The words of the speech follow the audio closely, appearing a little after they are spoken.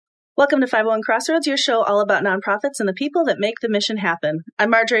Welcome to 501 Crossroads, your show all about nonprofits and the people that make the mission happen.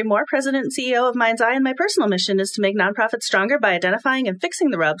 I'm Marjorie Moore, President and CEO of Mind's Eye, and my personal mission is to make nonprofits stronger by identifying and fixing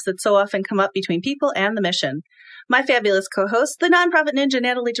the rubs that so often come up between people and the mission. My fabulous co-host, the nonprofit ninja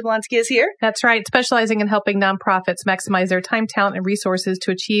Natalie Jablonski, is here. That's right, specializing in helping nonprofits maximize their time, talent, and resources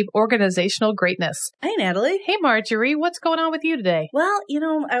to achieve organizational greatness. Hey, Natalie. Hey, Marjorie, what's going on with you today? Well,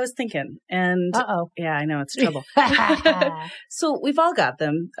 I was thinking, and yeah, I know it's trouble. So we've all got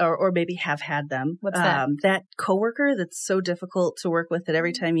them, or maybe have had them. What's that? That coworker that's so difficult to work with that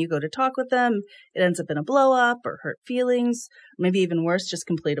every time you go to talk with them, it ends up in a blow up or hurt feelings, maybe even worse, just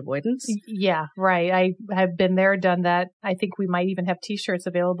complete avoidance. Yeah, right. I have been there, done that. I think we might even have T-shirts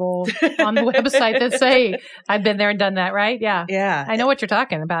available on the website that say, I've been there and done that, right? Yeah. Yeah. I know what you're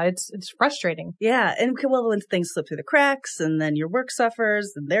talking about. It's frustrating. Yeah. And well, when things slip through the cracks and then your work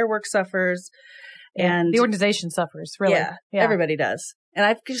suffers and their work suffers. And the organization suffers, really. Yeah, everybody does. And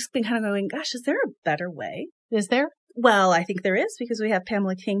I've just been kind of going, gosh, is there a better way? Is there? Well, I think there is, because we have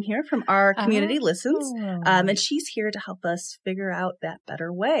Pamela King here from Our Community Listens, and she's here to help us figure out that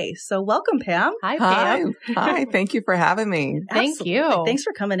better way. So welcome, Pam. Hi, Pam. Hi. Thank you for having me. Thank you. Thanks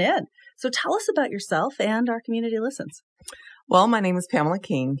for coming in. So tell us about yourself and Our Community Listens. Well, my name is Pamela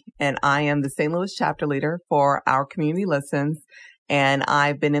King, and I am the St. Louis chapter leader for Our Community Listens. And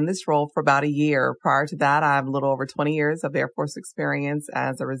I've been in this role for about a year. Prior to that, I have a little over 20 years of Air Force experience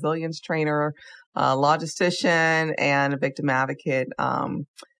as a resilience trainer, logistician, and a victim advocate.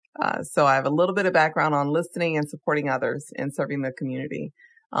 So I have a little bit of background on listening and supporting others and serving the community.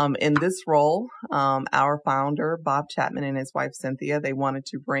 In this role, our founder, Bob Chapman, and his wife, Cynthia, they wanted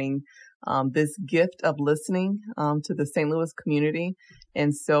to bring this gift of listening to the St. Louis community.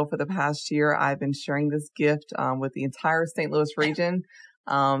 And so for the past year, I've been sharing this gift with the entire St. Louis region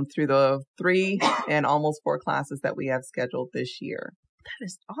through the 3 and almost 4 classes that we have scheduled this year. That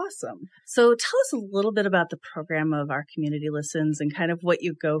is awesome. So tell us a little bit about the program of Our Community Listens and kind of what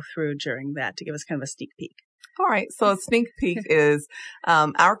you go through during that, to give us kind of a sneak peek. All right. So a sneak peek is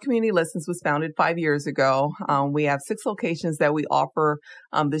Our Community Listens was founded 5 years ago. We have 6 locations that we offer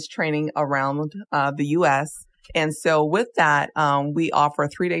this training around the U.S. And so with that, we offer a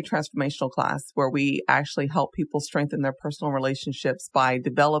 3-day transformational class where we actually help people strengthen their personal relationships by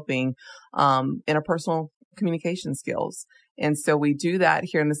developing interpersonal communication skills. And so we do that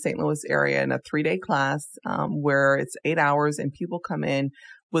here in the St. Louis area in a 3-day class where it's 8 hours, and people come in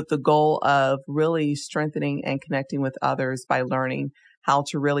with the goal of really strengthening and connecting with others by learning how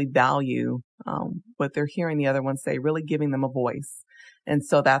to really value what they're hearing the other one say, really giving them a voice. And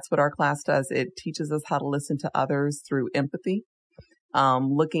so that's what our class does. It teaches us how to listen to others through empathy,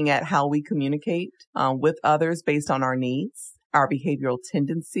 looking at how we communicate with others based on our needs, our behavioral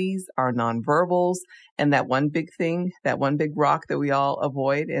tendencies, our nonverbals, and that one big thing, that one big rock that we all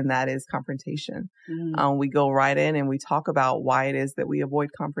avoid, and that is confrontation. We go right in and we talk about why it is that we avoid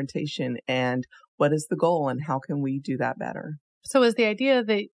confrontation and what is the goal and how can we do that better. So is the idea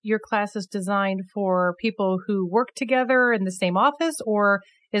that your class is designed for people who work together in the same office, or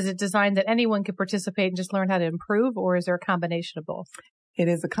is it designed that anyone can participate and just learn how to improve, or is there a combination of both? It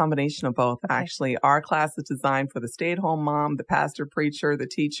is a combination of both. Okay. Actually, our class is designed for the stay-at-home mom, the pastor, preacher, the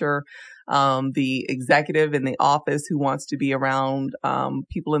teacher, the executive in the office who wants to be around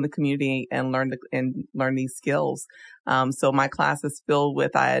people in the community and learn these skills. So my class is filled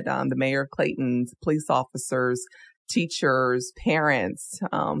with the mayor of Clayton, police officers, teachers, parents,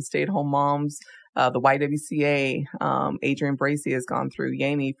 stay-at-home moms. The YWCA, Adrian Bracey has gone through.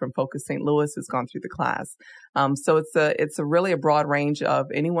 Yami from Focus St. Louis has gone through the class. So it's a really a broad range of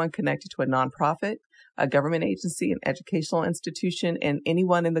anyone connected to a nonprofit, a government agency, an educational institution, and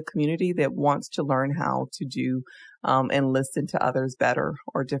anyone in the community that wants to learn how to do and listen to others better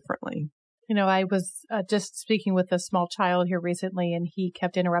or differently. I was just speaking with a small child here recently, and he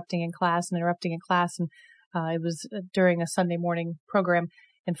kept interrupting in class. And it was during a Sunday morning program.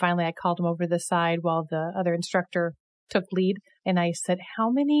 And finally, I called him over to the side while the other instructor took lead. And I said, how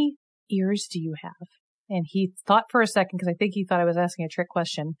many ears do you have? And he thought for a second, because I think he thought I was asking a trick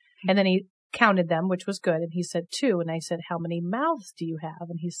question. And then he counted them, which was good. And he said 2. And I said, how many mouths do you have?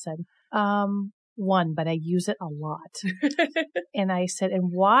 And he said, 1, but I use it a lot. And I said,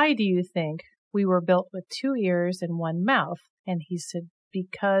 and why do you think we were built with 2 ears and 1 mouth? And he said,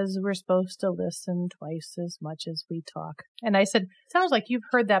 because we're supposed to listen twice as much as we talk. And I said, sounds like you've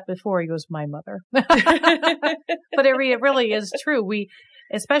heard that before. He goes, my mother. But it really is true. We,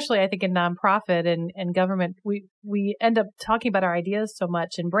 especially I think in nonprofit and government, we end up talking about our ideas so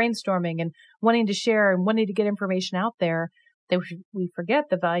much and brainstorming and wanting to share and wanting to get information out there that we forget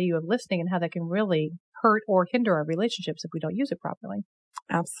the value of listening and how that can really hurt or hinder our relationships if we don't use it properly.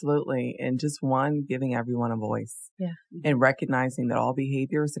 Absolutely. And just one, giving everyone a voice. Yeah. And recognizing that all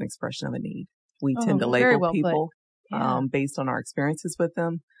behavior is an expression of a need. We tend to very label well put. people Yeah. based on our experiences with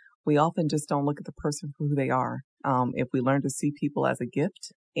them. We often just don't look at the person for who they are. If we learn to see people as a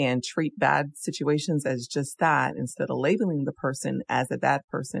gift and treat bad situations as just that, instead of labeling the person as a bad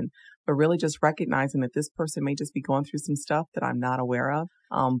person, but really just recognizing that this person may just be going through some stuff that I'm not aware of.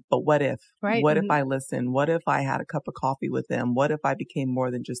 But what if? Right. What if I listen? What if I had a cup of coffee with them? What if I became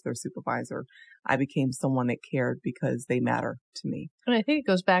more than just their supervisor? I became someone that cared because they matter to me. And I think it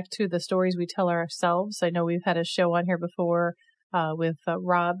goes back to the stories we tell ourselves. I know we've had a show on here before with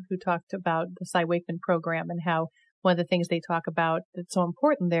Rob, who talked about the Cy Wakeman program and how one of the things they talk about that's so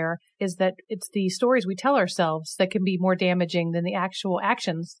important there is that it's the stories we tell ourselves that can be more damaging than the actual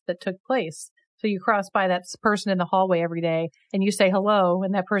actions that took place. So you cross by that person in the hallway every day and you say hello,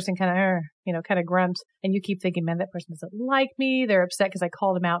 and that person kind of grunts, and you keep thinking, man, that person doesn't like me. They're upset because I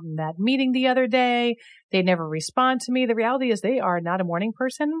called them out in that meeting the other day. They never respond to me. The reality is they are not a morning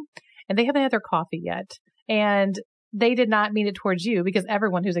person and they haven't had their coffee yet. And they did not mean it towards you, because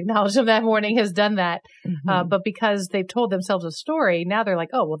everyone who's acknowledged them that morning has done that. Mm-hmm. But because they've told themselves a story, now they're like,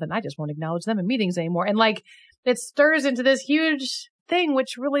 oh, well, then I just won't acknowledge them in meetings anymore. And like, it stirs into this huge thing,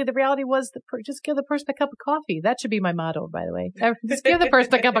 which really the reality was just give the person a cup of coffee. That should be my motto, by the way. Just give the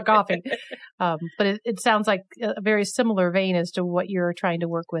person a cup of coffee. But it sounds like a very similar vein as to what you're trying to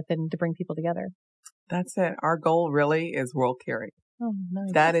work with and to bring people together. That's it. Our goal really is world caring. Oh,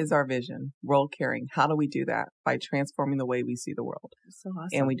 nice. That is our vision, world caring. How do we do that? By transforming the way we see the world. So awesome.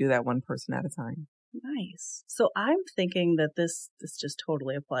 And we do that one person at a time. Nice. So I'm thinking that this just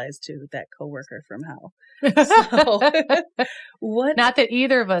totally applies to that coworker from hell. So what? Not that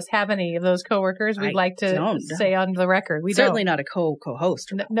either of us have any of those coworkers. We'd like to say on the record. We certainly don't. not a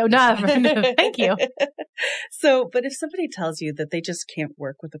co-host. No, not. Thank you. So, but if somebody tells you that they just can't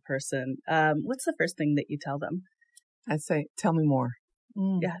work with a person, what's the first thing that you tell them? I say, tell me more.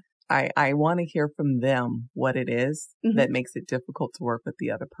 Yeah. I want to hear from them what it is that makes it difficult to work with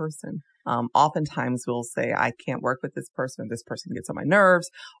the other person. Oftentimes we'll say, I can't work with this person. This person gets on my nerves,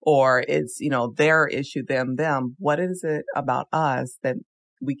 or it's, their issue, them. What is it about us that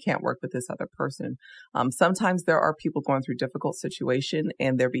we can't work with this other person? Sometimes there are people going through difficult situation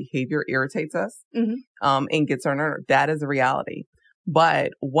and their behavior irritates us, and gets our nerve. That is a reality.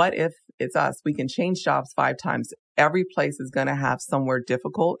 But what if it's us? We can change jobs 5 times. Every place is going to have somewhere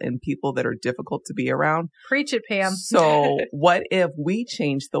difficult and people that are difficult to be around. Preach it, Pam. So what if we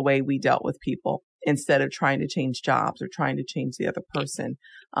change the way we dealt with people instead of trying to change jobs or trying to change the other person?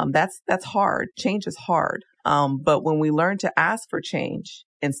 That's hard. Change is hard. But when we learn to ask for change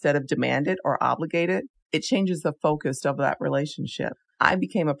instead of demand it or obligate it, it changes the focus of that relationship. I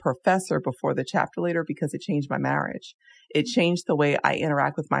became a professor before the chapter leader because it changed my marriage. It changed the way I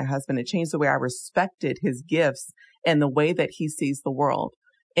interact with my husband. It changed the way I respected his gifts and the way that he sees the world.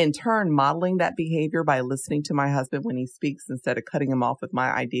 In turn, modeling that behavior by listening to my husband when he speaks instead of cutting him off with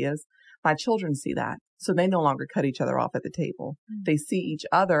my ideas, my children see that. So they no longer cut each other off at the table. They see each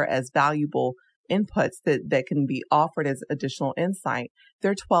other as valuable inputs that can be offered as additional insight.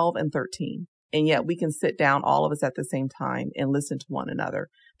 They're 12 and 13. And yet we can sit down, all of us at the same time, and listen to one another.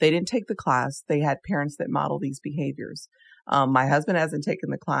 They didn't take the class. They had parents that model these behaviors. My husband hasn't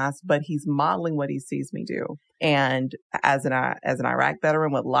taken the class, but he's modeling what he sees me do. And as an Iraq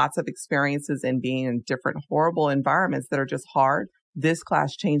veteran with lots of experiences and being in different horrible environments that are just hard, this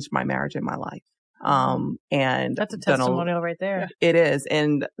class changed my marriage and my life. And that's a testimonial right there. It is.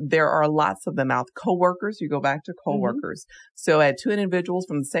 And there are lots of them out. Coworkers, you go back to coworkers. So I had 2 individuals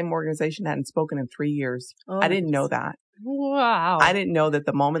from the same organization hadn't spoken in 3 years. I didn't know that. Wow. I didn't know that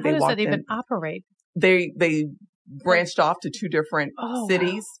the moment they walked in. How does that even operate? They branched off to 2 different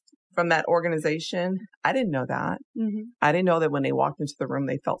cities from that organization. I didn't know that. I didn't know that when they walked into the room,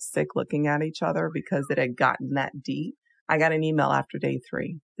 they felt sick looking at each other because it had gotten that deep. I got an email after day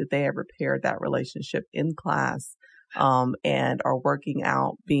 3 that they had repaired that relationship in class, and are working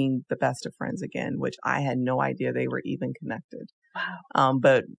out being the best of friends again, which I had no idea they were even connected. Wow.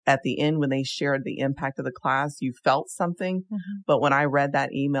 But at the end, when they shared the impact of the class, you felt something. But when I read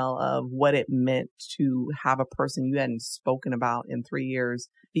that email of what it meant to have a person you hadn't spoken about in 3 years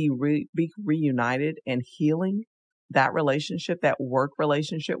be reunited and healing that relationship, that work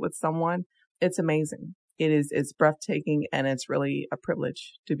relationship with someone, it's amazing. It's breathtaking, and it's really a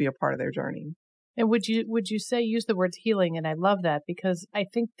privilege to be a part of their journey. And would you say, use the words healing? And I love that, because I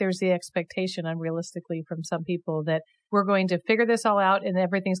think there's the expectation unrealistically from some people that we're going to figure this all out and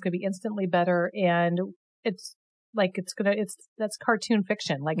everything's going to be instantly better. And it's like, that's cartoon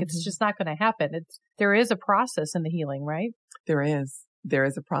fiction. Like it's just not going to happen. There is a process in the healing, right? There is. There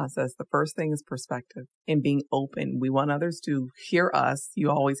is a process. The first thing is perspective and being open. We want others to hear us. You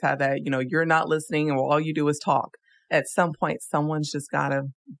always have that, you're not listening and all you do is talk. At some point, someone's just gotta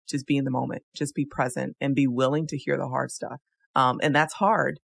just be in the moment, just be present and be willing to hear the hard stuff. And that's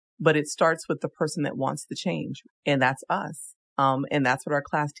hard, but it starts with the person that wants the change, and that's us. And that's what our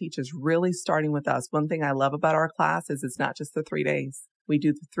class teaches, really starting with us. One thing I love about our class is it's not just the 3 days. We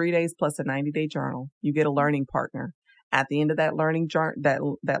do the 3 days plus a 90-day journal. You get a learning partner. At the end of that learning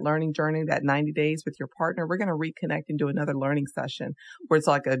journey, that 90 days with your partner, we're going to reconnect and do another learning session where it's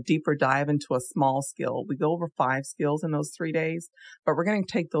like a deeper dive into a small skill. We go over 5 skills in those 3 days, but we're going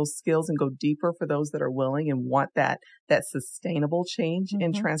to take those skills and go deeper for those that are willing and want that sustainable change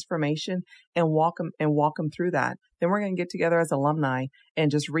and transformation and walk them through that. Then we're going to get together as alumni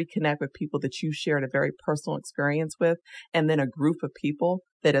and just reconnect with people that you shared a very personal experience with, and then a group of people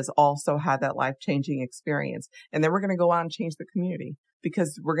that has also had that life-changing experience. And then we're going to go out and change the community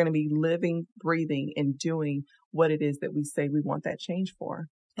because we're going to be living, breathing, and doing what it is that we say we want that change for.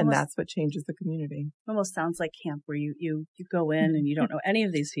 And that's what changes the community. Almost sounds like camp where you go in and you don't know any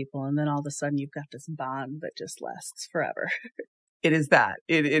of these people, and then all of a sudden you've got this bond that just lasts forever. It is that.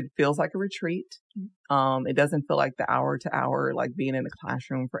 It feels like a retreat. It doesn't feel like the hour to hour, like being in a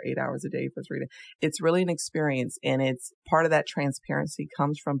classroom for 8 hours a day for 3 days. It's really an experience, and it's part of that transparency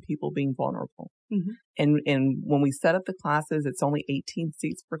comes from people being vulnerable. And when we set up the classes, it's only 18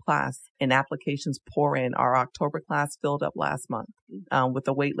 seats per class, and applications pour in. Our October class filled up last month with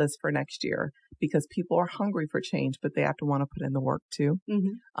a wait list for next year because people are hungry for change, but they have to want to put in the work too.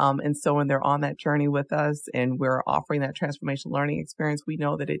 And so when they're on that journey with us and we're offering that transformational learning experience, we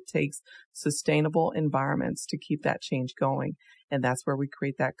know that it takes sustainable environments to keep that change going. And that's where we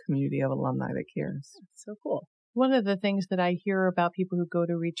create that community of alumni that cares. So cool. One of the things that I hear about people who go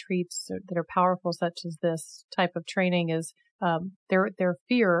to retreats that are powerful, such as this type of training, is their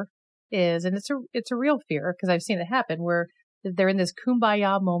fear is, and it's a real fear because I've seen it happen, where they're in this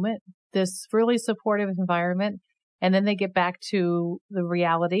kumbaya moment, this really supportive environment, and then they get back to the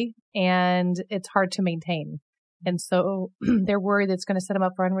reality, and it's hard to maintain. And so they're worried that it's going to set them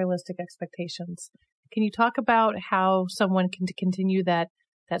up for unrealistic expectations. Can you talk about how someone can continue that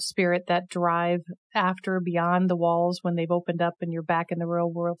spirit, that drive after, beyond the walls when they've opened up and you're back in the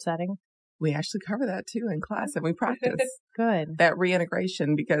real world setting? We actually cover that too in class and we practice. Good. That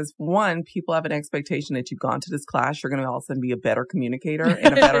reintegration, because one, people have an expectation that you've gone to this class, you're going to all of a sudden be a better communicator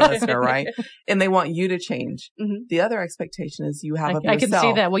and a better listener, right? And they want you to change. The other expectation is you have of yourself. I can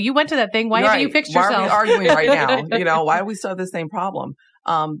see that. Well, you went to that thing. Why haven't you fixed yourself? Why are we arguing right now? Why do we still have the same problem?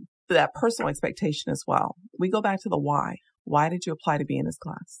 That personal expectation as well. We go back to the why. Why did you apply to be in this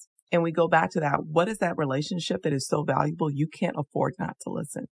class? And we go back to that. What is that relationship that is so valuable? You can't afford not to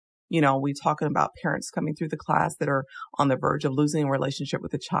listen. We're talking about parents coming through the class that are on the verge of losing a relationship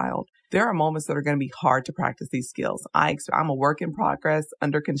with a child. There are moments that are going to be hard to practice these skills. I'm a work in progress,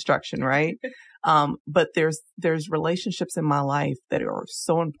 under construction, right? But there's relationships in my life that are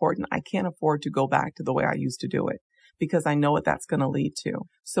so important. I can't afford to go back to the way I used to do it, because I know what that's going to lead to.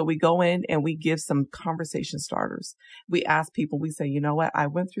 So we go in and we give some conversation starters. We ask people, we say, you know what? I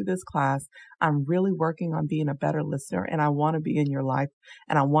went through this class. I'm really working on being a better listener, and I want to be in your life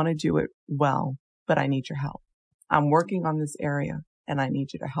and I want to do it well, but I need your help. I'm working on this area and I need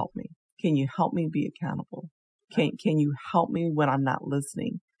you to help me. Can you help me be accountable? Can you help me when I'm not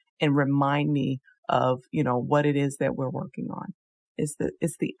listening and remind me of, what it is that we're working on? It's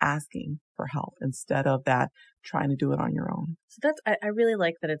the asking for help instead of that trying to do it on your own. So I really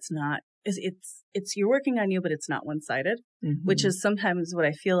like that it's not, it's you're working on you, but it's not one-sided, which is sometimes what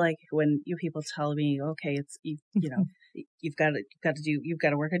I feel like when people tell me, okay, it's, you've got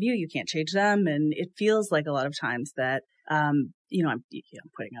to work on you. You can't change them. And it feels like a lot of times that, I'm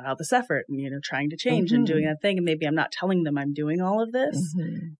putting out all this effort and, trying to change and doing that thing. And maybe I'm not telling them I'm doing all of this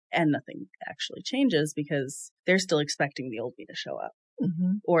and nothing actually changes because they're still expecting the old me to show up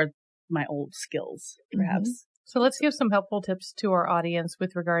or my old skills, perhaps. So let's give some helpful tips to our audience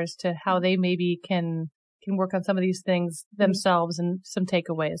with regards to how they maybe can work on some of these things themselves and some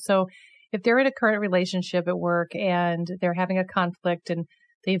takeaways. So if they're in a current relationship at work and they're having a conflict and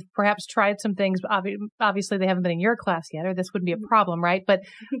they've perhaps tried some things, obviously they haven't been in your class yet, or this wouldn't be a problem, right? But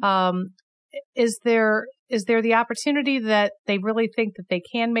is there the opportunity that they really think that they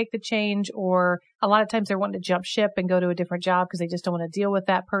can make the change, or a lot of times they're wanting to jump ship and go to a different job because they just don't want to deal with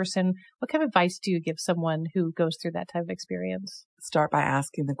that person? What kind of advice do you give someone who goes through that type of experience? Start by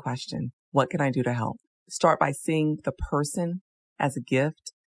asking the question, what can I do to help? Start by seeing the person as a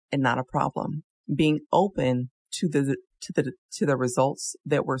gift and not a problem. Being open to the results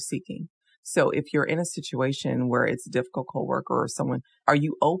that we're seeking. So if you're in a situation where it's a difficult coworker or someone, are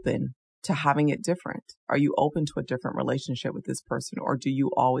you open to having it different? Are you open to a different relationship with this person? Or do you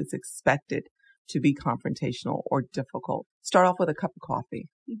always expect it to be confrontational or difficult? Start off with a cup of coffee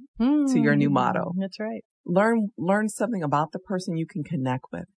to your new motto. That's right. Learn something about the person you can connect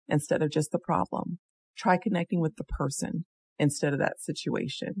with instead of just the problem. Try connecting with the person instead of that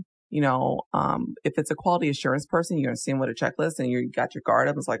situation. If it's a quality assurance person, you're going to see them with a checklist and you got your guard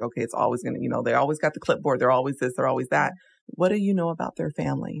up. It's like, okay, it's always going to, they always got the clipboard. They're always this, they're always that. What do you know about their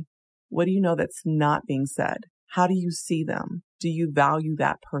family? What do you know that's not being said? How do you see them? Do you value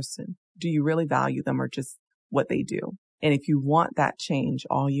that person? Do you really value them or just what they do? And if you want that change,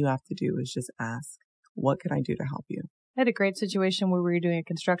 all you have to do is just ask, what can I do to help you? I had a great situation where we were doing a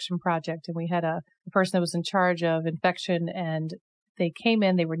construction project and we had a person that was in charge of infection, and they came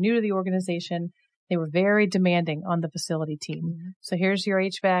in, they were new to the organization. They were very demanding on the facility team. Mm-hmm. So here's your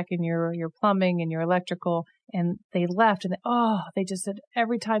HVAC and your plumbing and your electrical. And they left and they just said,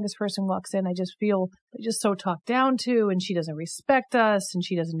 every time this person walks in, I just feel just so talked down to, and she doesn't respect us and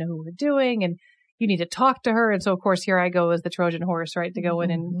she doesn't know who we're doing. And you need to talk to her. And so of course, here I go as the Trojan horse, right? To go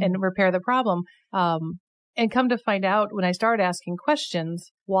in and repair the problem. And come to find out when I started asking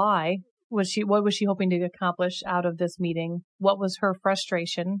questions, what was she hoping to accomplish out of this meeting? What was her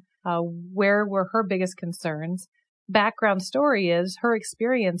frustration? Where were her biggest concerns? Background story is her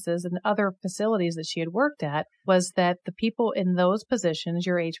experiences in other facilities that she had worked at was that the people in those positions,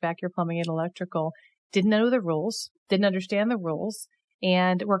 your HVAC, your plumbing and electrical, didn't know the rules, didn't understand the rules,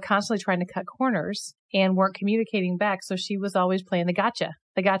 and were constantly trying to cut corners and weren't communicating back. So she was always playing the gotcha.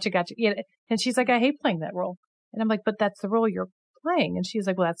 And she's like, I hate playing that role. And I'm like, but that's the role you're playing. And she's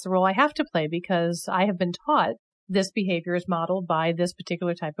like, well, that's the role I have to play because I have been taught this behavior is modeled by this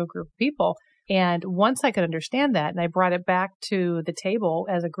particular type of group of people. And once I could understand that, and I brought it back to the table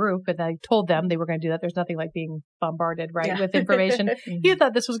as a group, and I told them they were going to do that. There's nothing like being bombarded, right, with information. You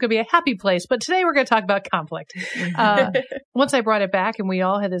thought this was going to be a happy place, but today we're going to talk about conflict. Once I brought it back and we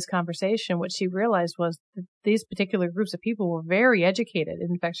all had this conversation, what she realized was that these particular groups of people were very educated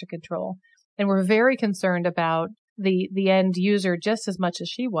in infection control and were very concerned about the end user just as much as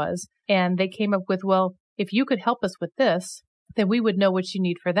she was. And they came up with, well, if you could help us with this, then we would know what you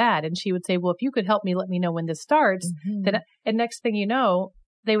need for that. And she would say, well, if you could help me, let me know when this starts. Then, and next thing you know,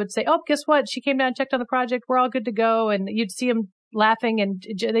 they would say, oh, guess what? She came down and checked on the project. We're all good to go. And you'd see them laughing and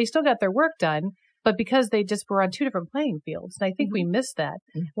they still got their work done. But because they just were on two different playing fields. And I think we missed that.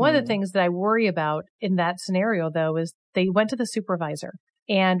 One of the things that I worry about in that scenario, though, is they went to the supervisor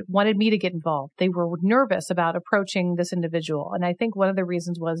and wanted me to get involved. They were nervous about approaching this individual. And I think one of the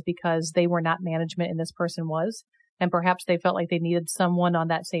reasons was because they were not management and this person was. And perhaps they felt like they needed someone on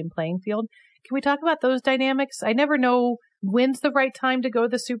that same playing field. Can we talk about those dynamics? I never know when's the right time to go to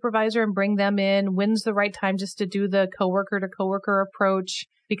the supervisor and bring them in. When's the right time just to do the coworker to coworker approach?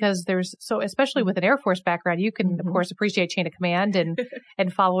 Because especially with an Air Force background, you can, of course, appreciate chain of command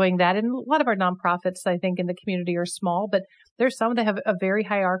and following that. And a lot of our nonprofits, I think, in the community are small, but there's some that have a very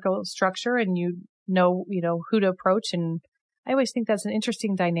hierarchical structure and you know who to approach. And I always think that's an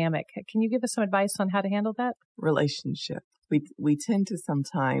interesting dynamic. Can you give us some advice on how to handle that? Relationship. We tend to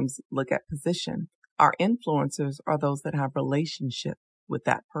sometimes look at position. Our influencers are those that have relationship with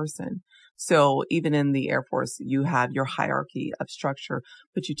that person. So even in the Air Force, you have your hierarchy of structure,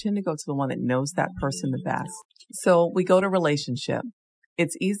 but you tend to go to the one that knows that person the best. So we go to relationship.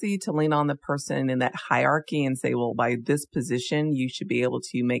 It's easy to lean on the person in that hierarchy and say, well, by this position, you should be able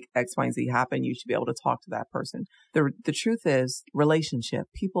to make X, Y, and Z happen. You should be able to talk to that person. The truth is relationship.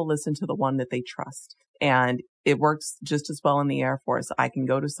 People listen to the one that they trust. And it works just as well in the Air Force. I can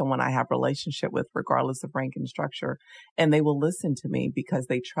go to someone I have a relationship with, regardless of rank and structure, and they will listen to me because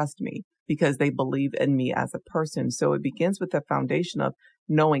they trust me, because they believe in me as a person. So it begins with the foundation of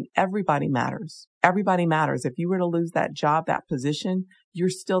knowing everybody matters. Everybody matters. If you were to lose that job, that position, you're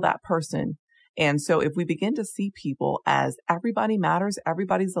still that person. And so if we begin to see people as everybody matters,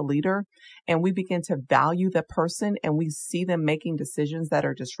 everybody's a leader, and we begin to value the person and we see them making decisions that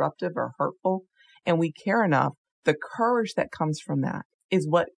are disruptive or hurtful, and we care enough, the courage that comes from that is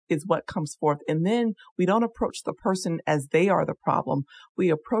what comes forth. And then we don't approach the person as they are the problem.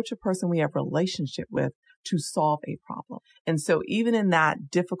 We approach a person we have a relationship with to solve a problem. And so even in that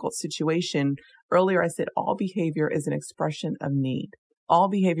difficult situation, earlier I said all behavior is an expression of need. All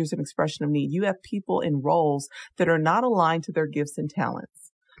behavior is an expression of need. You have people in roles that are not aligned to their gifts and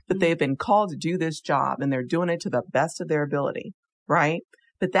talents, but they've been called to do this job and they're doing it to the best of their ability, right?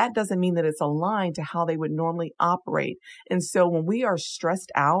 but that doesn't mean that it's aligned to how they would normally operate. And so when we are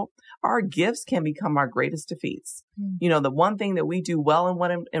stressed out, our gifts can become our greatest defeats. You know, the one thing that we do well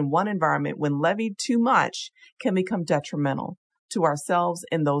in one environment, when levied too much, can become detrimental to ourselves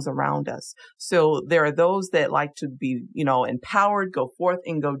and those around us. So there are those that like to be, you know, empowered, go forth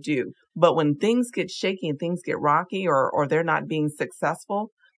and go do. But when things get shaky and things get rocky or they're not being successful,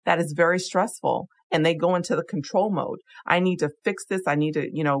 that is very stressful. And they go into the control mode. I need to fix this. I need to,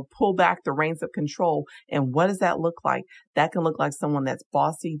 you know, pull back the reins of control. And what does that look like? That can look like someone that's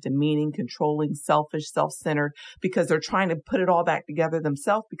bossy, demeaning, controlling, selfish, self-centered, because they're trying to put it all back together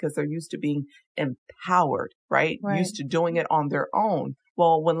themselves because they're used to being empowered, right? Used to doing it on their own.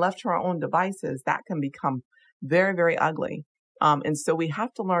 Well, when left to our own devices, that can become very, very ugly. And so we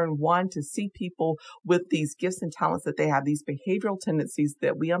have to learn, one, to see people with these gifts and talents that they have, these behavioral tendencies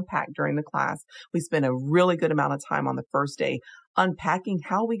that we unpack during the class. We spend a really good amount of time on the first day unpacking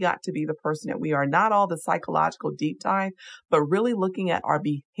how we got to be the person that we are, not all the psychological deep dive, but really looking at our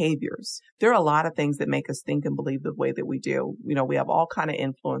behaviors. There are a lot of things that make us think and believe the way that we do. You know, we have all kind of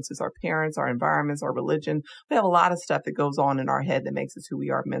influences, our parents, our environments, our religion. We have a lot of stuff that goes on in our head that makes us who we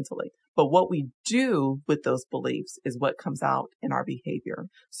are mentally. But what we do with those beliefs is what comes out in our behavior.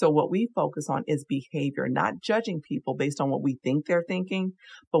 So what we focus on is behavior, not judging people based on what we think they're thinking,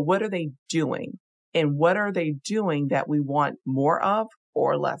 but what are they doing? And what are they doing that we want more of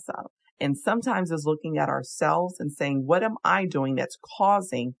or less of? And sometimes it's looking at ourselves and saying, what am I doing that's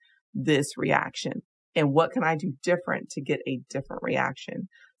causing this reaction? And what can I do different to get a different reaction?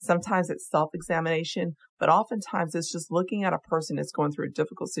 Sometimes it's self-examination, but oftentimes it's just looking at a person that's going through a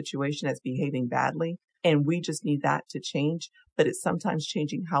difficult situation, that's behaving badly, and we just need that to change. But it's sometimes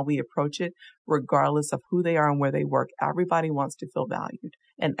changing how we approach it, regardless of who they are and where they work. Everybody wants to feel valued,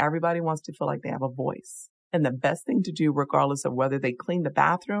 and everybody wants to feel like they have a voice. And the best thing to do, regardless of whether they clean the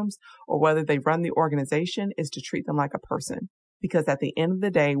bathrooms or whether they run the organization, is to treat them like a person. Because at the end of the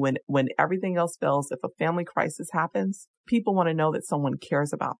day, when everything else fails, if a family crisis happens, people want to know that someone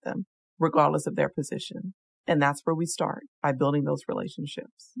cares about them, regardless of their position. And that's where we start, by building those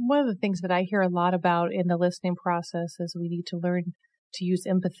relationships. One of the things that I hear a lot about in the listening process is we need to learn to use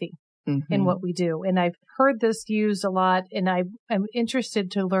empathy in what we do. And I've heard this used a lot, and I'm interested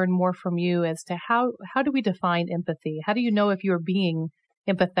to learn more from you as to how do we define empathy? How do you know if you're being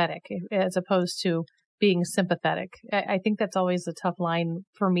empathetic as opposed to being sympathetic? I think that's always a tough line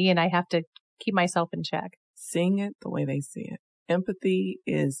for me, and I have to keep myself in check. Seeing it the way they see it. Empathy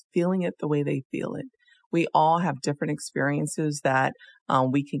is feeling it the way they feel it. We all have different experiences that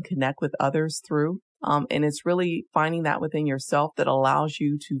we can connect with others through. And it's really finding that within yourself that allows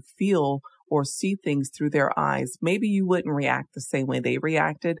you to feel or see things through their eyes. Maybe you wouldn't react the same way they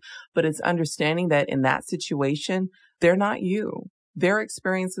reacted, but it's understanding that in that situation, they're not you. Their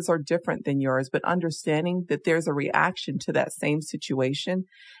experiences are different than yours, but understanding that there's a reaction to that same situation,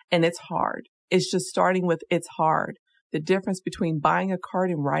 and it's hard. It's just starting with it's hard. The difference between buying a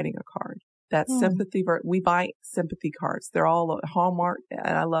card and writing a card. That sympathy, we buy sympathy cards. They're all Hallmark,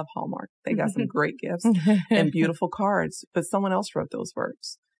 and I love Hallmark. They got some great gifts and beautiful cards, but someone else wrote those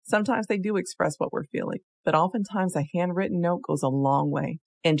words. Sometimes they do express what we're feeling, but oftentimes a handwritten note goes a long way.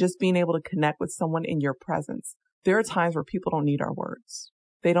 And just being able to connect with someone in your presence. There are times where people don't need our words.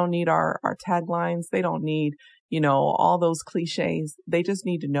 They don't need our taglines. They don't need, all those cliches. They just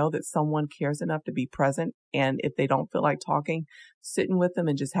need to know that someone cares enough to be present. And if they don't feel like talking, sitting with them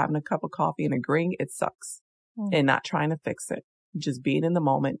and just having a cup of coffee and agreeing, it sucks. And not trying to fix it. Just being in the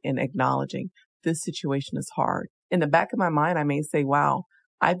moment and acknowledging this situation is hard. In the back of my mind, I may say, wow,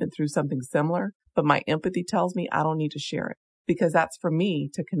 I've been through something similar, but my empathy tells me I don't need to share it because that's for me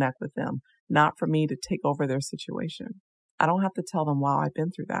to connect with them, not for me to take over their situation. I don't have to tell them, wow, I've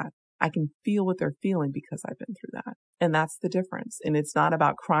been through that. I can feel what they're feeling because I've been through that. And that's the difference. And it's not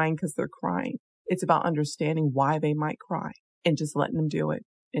about crying because they're crying. It's about understanding why they might cry and just letting them do it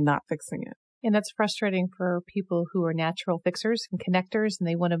and not fixing it. And that's frustrating for people who are natural fixers and connectors, and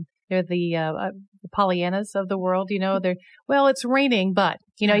they're the Pollyannas of the world, well, it's raining, but,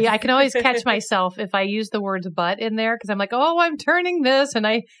 I can always catch myself if I use the words but in there, because I'm like, oh, I'm turning this and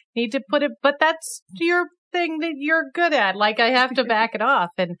I need to put it, but that's your thing that you're good at. Like I have to back it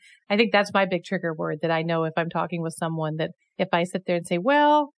off. And I think that's my big trigger word that I know if I'm talking with someone that if I sit there and say,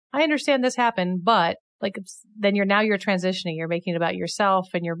 well, I understand this happened, but then you're transitioning, you're making it about yourself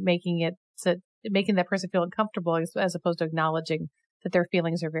and you're making that person feel uncomfortable as opposed to acknowledging that their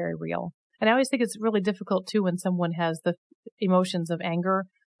feelings are very real. And I always think it's really difficult too when someone has the emotions of anger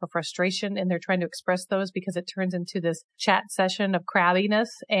or frustration and they're trying to express those because it turns into this chat session of crabbiness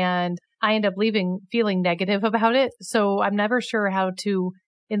and I end up leaving feeling negative about it. So I'm never sure how to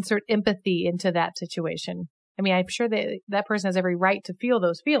insert empathy into that situation. I mean, I'm sure that person has every right to feel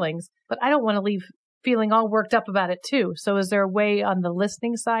those feelings, but I don't want to leave feeling all worked up about it too. So is there a way on the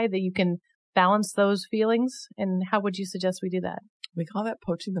listening side that you can balance those feelings? And how would you suggest we do that? We call that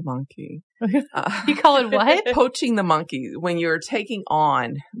poaching the monkey. You call it what? Poaching the monkey. When you're taking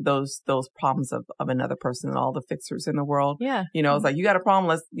on those problems of another person and all the fixers in the world. Yeah. It's like, you got a problem.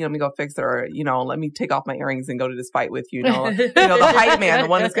 Let me go fix it. Or, let me take off my earrings and go to this fight with you. The hype man, the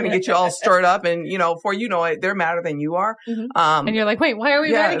one that's going to get you all stirred up. And, before you know it, they're madder than you are. Mm-hmm. And you're like, wait, why are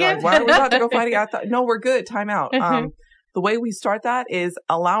we mad again? Like, why are we about to go fighting? I thought, no, we're good. Time out. The way we start that is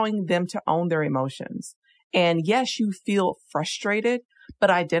allowing them to own their emotions. And yes, you feel frustrated, but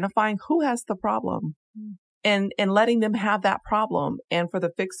identifying who has the problem and letting them have that problem. And for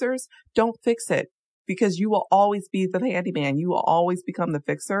the fixers, don't fix it, because you will always be the handyman. You will always become the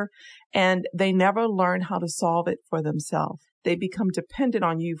fixer, and they never learn how to solve it for themselves. They become dependent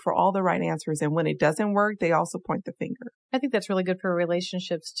on you for all the right answers. And when it doesn't work, they also point the finger. I think that's really good for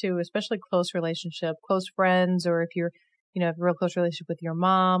relationships too, especially close friends, or if you're have a real close relationship with your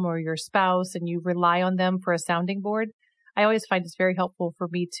mom or your spouse and you rely on them for a sounding board. I always find it's very helpful for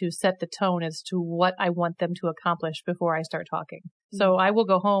me to set the tone as to what I want them to accomplish before I start talking. So I will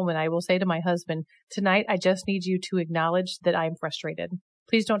go home and I will say to my husband, tonight, I just need you to acknowledge that I'm frustrated.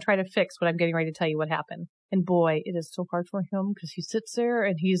 Please don't try to fix what I'm getting ready to tell you what happened. And boy, it is so hard for him because he sits there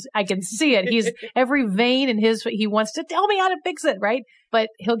and I can see it. He's every vein in he wants to tell me how to fix it, right? But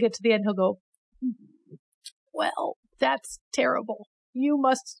he'll get to the end, he'll go, well, that's terrible. You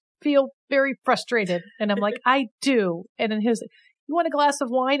must feel very frustrated. And I'm like, I do. And then you want a glass of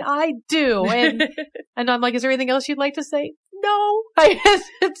wine? I do. And I'm like, is there anything else you'd like to say? No.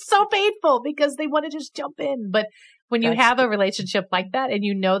 It's so painful because they want to just jump in. But when you have a relationship like that and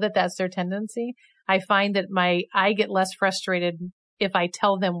you know that that's their tendency, I find that I get less frustrated if I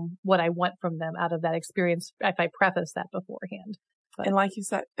tell them what I want from them out of that experience, if I preface that beforehand. But, and like you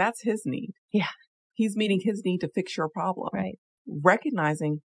said, that's his need. Yeah. He's meeting his need to fix your problem. Right.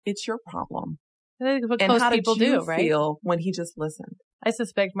 Recognizing it's your problem. What and close how people did you do, right? feel when he just listened? I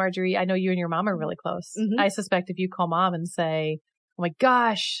suspect, Marjorie, I know you and your mom are really close. Mm-hmm. I suspect if you call mom and say, oh my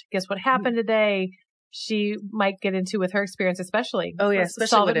gosh, guess what happened today? She might get into with her experience, especially. Oh yeah,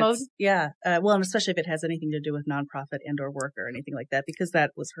 especially when mode. and especially if it has anything to do with nonprofit and or work or anything like that, because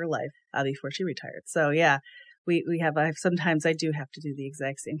that was her life before she retired. So yeah. Sometimes I do have to do the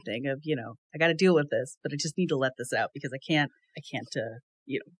exact same thing of, I got to deal with this, but I just need to let this out because I can't,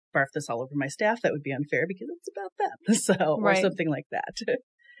 barf this all over my staff. That would be unfair because it's about them. So, right. Or something like that.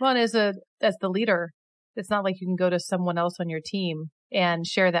 Well, and as the leader, it's not like you can go to someone else on your team and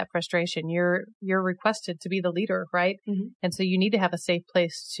share that frustration. You're requested to be the leader, right? Mm-hmm. And so you need to have a safe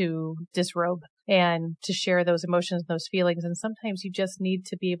place to disrobe and to share those emotions, those feelings. And sometimes you just need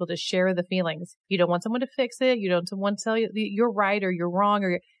to be able to share the feelings. You don't want someone to fix it. You don't want someone to tell you you're right or you're wrong,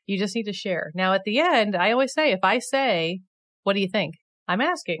 or you just need to share. Now, at the end, I always say, if I say, what do you think? I'm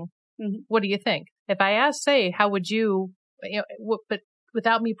asking, what do you think? If I say, how would you, but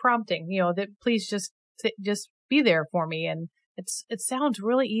without me prompting, that please just be there for me. And it sounds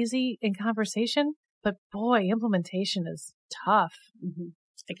really easy in conversation, but boy, implementation is tough. Mm-hmm.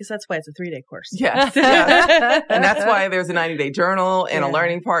 I guess that's why it's a 3-day course. Yes. And that's why there's a 90-day journal and a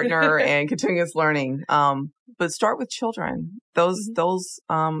learning partner and continuous learning. But start with children. Those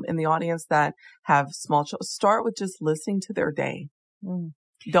in the audience that have small children, start with just listening to their day. Mm.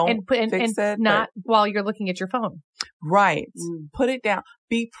 Don't fix it. Not while you're looking at your phone. Right. Put it down.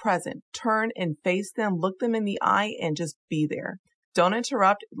 Be present. Turn and face them. Look them in the eye and just be there. Don't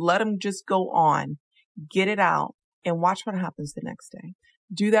interrupt. Let them just go on. Get it out and watch what happens the next day.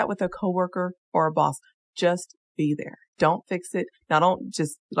 Do that with a coworker or a boss. Just be there. Don't fix it. Now, don't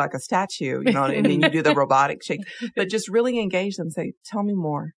just like a statue, and then you do the robotic shake, but just really engage them. Say, tell me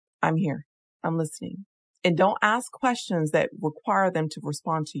more. I'm here. I'm listening. And don't ask questions that require them to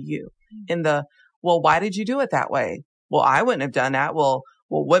respond to you well, why did you do it that way? Well, I wouldn't have done that. Well,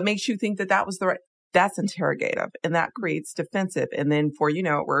 what makes you think that was the right? That's interrogative, and that creates defensive. And then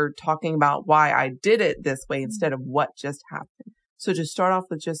we're talking about why I did it this way instead of what just happened. So just start off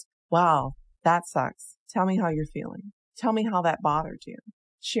with just, wow, that sucks. Tell me how you're feeling. Tell me how that bothered you.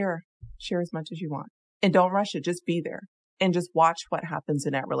 Share as much as you want, and don't rush it. Just be there and just watch what happens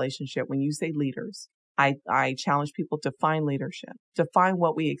in that relationship. When you say leaders, I challenge people to find leadership, to find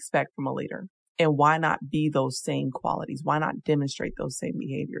what we expect from a leader. And why not be those same qualities? Why not demonstrate those same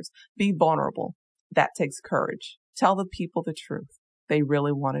behaviors? Be vulnerable. That takes courage. Tell the people the truth. They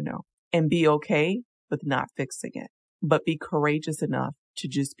really want to know. And be okay with not fixing it. But be courageous enough to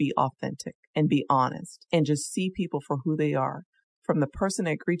just be authentic and be honest and just see people for who they are. from the person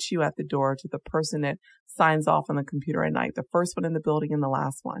that greets you at the door to the person that signs off on the computer at night, the first one in the building and the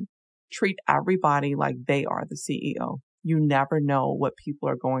last one. Treat everybody like they are the CEO. You never know what people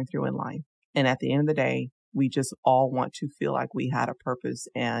are going through in life. And at the end of the day, we just all want to feel like we had a purpose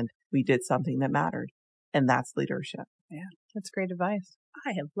and we did something that mattered. And that's leadership. Yeah, that's great advice.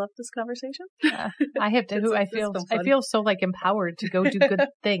 I have loved this conversation. I have to. I feel so like empowered to go do good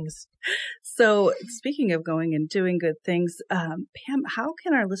things. So speaking of going and doing good things, Pam, how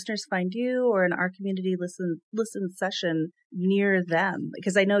can our listeners find you or an Our Community Listen session near them?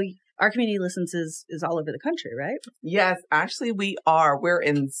 Because I know Our Community Listens is all over the country, right? Yes, actually we are. We're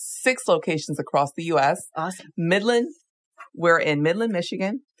in 6 locations across the U.S. Awesome. We're in Midland,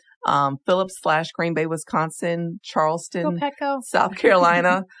 Michigan. Phillips/Green Bay, Wisconsin, Charleston, South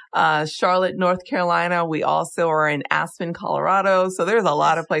Carolina, Charlotte, North Carolina. We also are in Aspen, Colorado. So there's a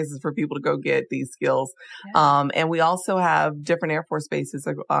lot of places for people to go get these skills. Yeah. And we also have different Air Force bases,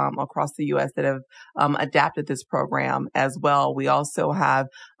 across the U.S. that have, adapted this program as well. We also have,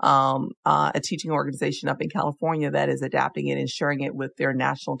 a teaching organization up in California that is adapting it and sharing it with their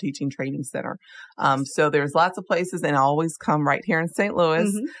National Teaching Training Center. So there's lots of places and always come right here in St. Louis.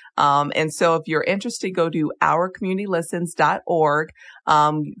 Mm-hmm. And so if you're interested, go to ourcommunitylistens.org.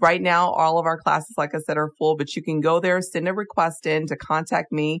 Right now, all of our classes, like I said, are full, but you can go there, send a request in to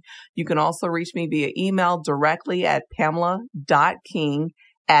contact me. You can also reach me via email directly at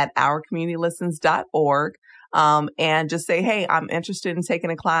pamela.king@ourcommunitylistens.org. And just say, hey, I'm interested in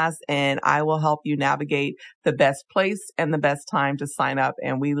taking a class and I will help you navigate the best place and the best time to sign up.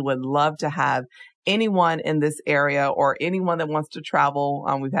 And we would love to have anyone in this area or anyone that wants to travel.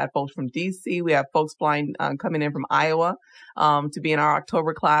 We've had folks from DC. We have folks flying, coming in from Iowa, to be in our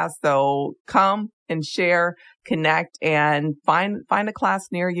October class. So come and share, connect, and find a class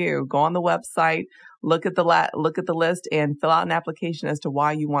near you. Go on the website, look at the list and fill out an application as to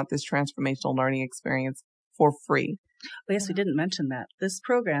why you want this transformational learning experience for free. Well, yes, we didn't mention that. This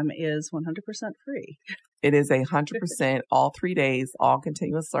program is 100% free. It is 100%, all 3 days, all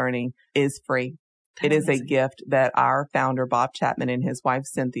continuous learning is free. It is a gift that our founder, Bob Chapman, and his wife,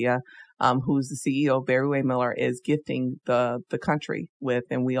 Cynthia, who's the CEO of Berryway Miller, is gifting the country with.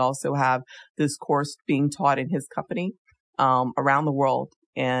 And we also have this course being taught in his company, around the world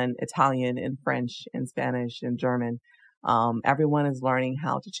in Italian and French and Spanish and German. Everyone is learning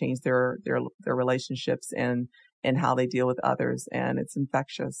how to change their relationships and how they deal with others. And it's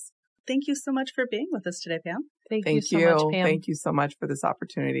infectious. Thank you so much for being with us today, Pam. Thank you so much, Pam. Thank you so much for this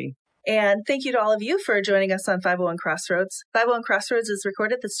opportunity. And thank you to all of you for joining us on 501 Crossroads. 501 Crossroads is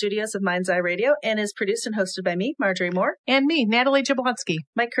recorded at the studios of Mind's Eye Radio and is produced and hosted by me, Marjorie Moore. And me, Natalie Jablonski.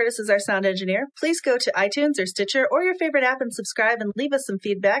 Mike Curtis is our sound engineer. Please go to iTunes or Stitcher or your favorite app and subscribe and leave us some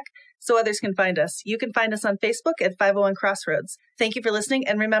feedback so others can find us. You can find us on Facebook at 501 Crossroads. Thank you for listening.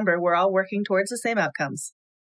 And remember, we're all working towards the same outcomes.